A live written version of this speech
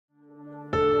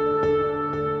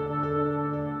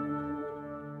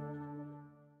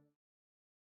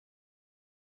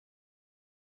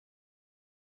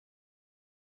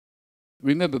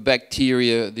remember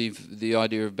bacteria, the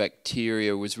idea of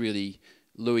bacteria was really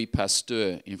Louis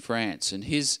Pasteur in France, and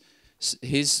his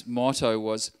motto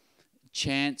was,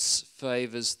 chance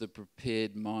favours the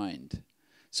prepared mind.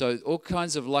 So all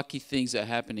kinds of lucky things are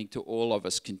happening to all of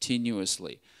us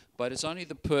continuously, but it's only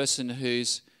the person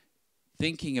who's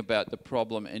thinking about the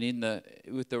problem and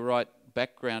with the right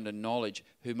background and knowledge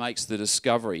who makes the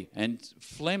discovery. And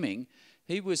Fleming,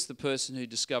 he was the person who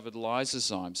discovered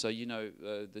lysozyme. So you know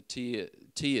the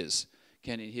tears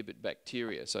can inhibit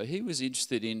bacteria. So he was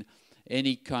interested in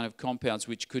any kind of compounds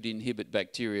which could inhibit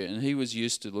bacteria, and he was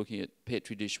used to looking at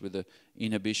Petri dish with an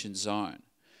inhibition zone.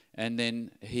 And then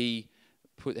he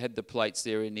had the plates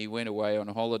there, and he went away on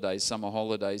holidays, summer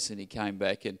holidays, and he came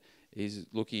back and he's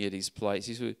looking at his plates.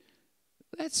 He said,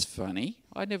 that's funny,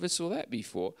 I never saw that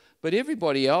before. But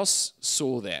everybody else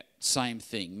saw that same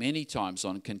thing many times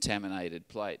on contaminated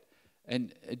plate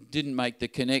and it didn't make the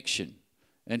connection.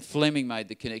 And Fleming made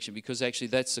the connection because actually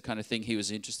that's the kind of thing he was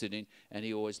interested in, and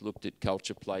he always looked at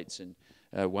culture plates and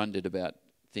wondered about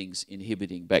things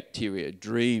inhibiting bacteria,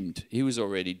 he was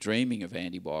already dreaming of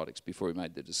antibiotics before he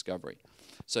made the discovery.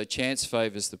 So chance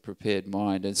favours the prepared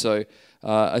mind. And so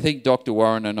I think Dr.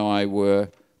 Warren and I were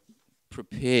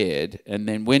prepared, and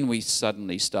then when we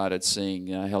suddenly started seeing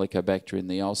Helicobacter in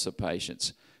the ulcer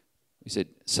patients, we said,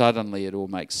 suddenly it all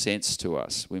makes sense to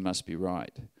us, we must be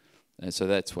right. And so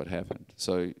that's what happened.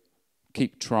 So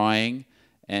keep trying,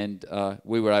 and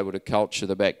we were able to culture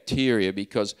the bacteria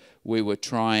because we were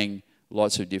trying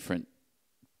lots of different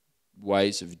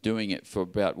ways of doing it for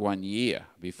about 1 year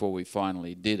before we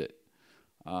finally did it.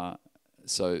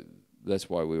 So that's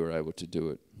why we were able to do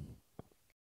it.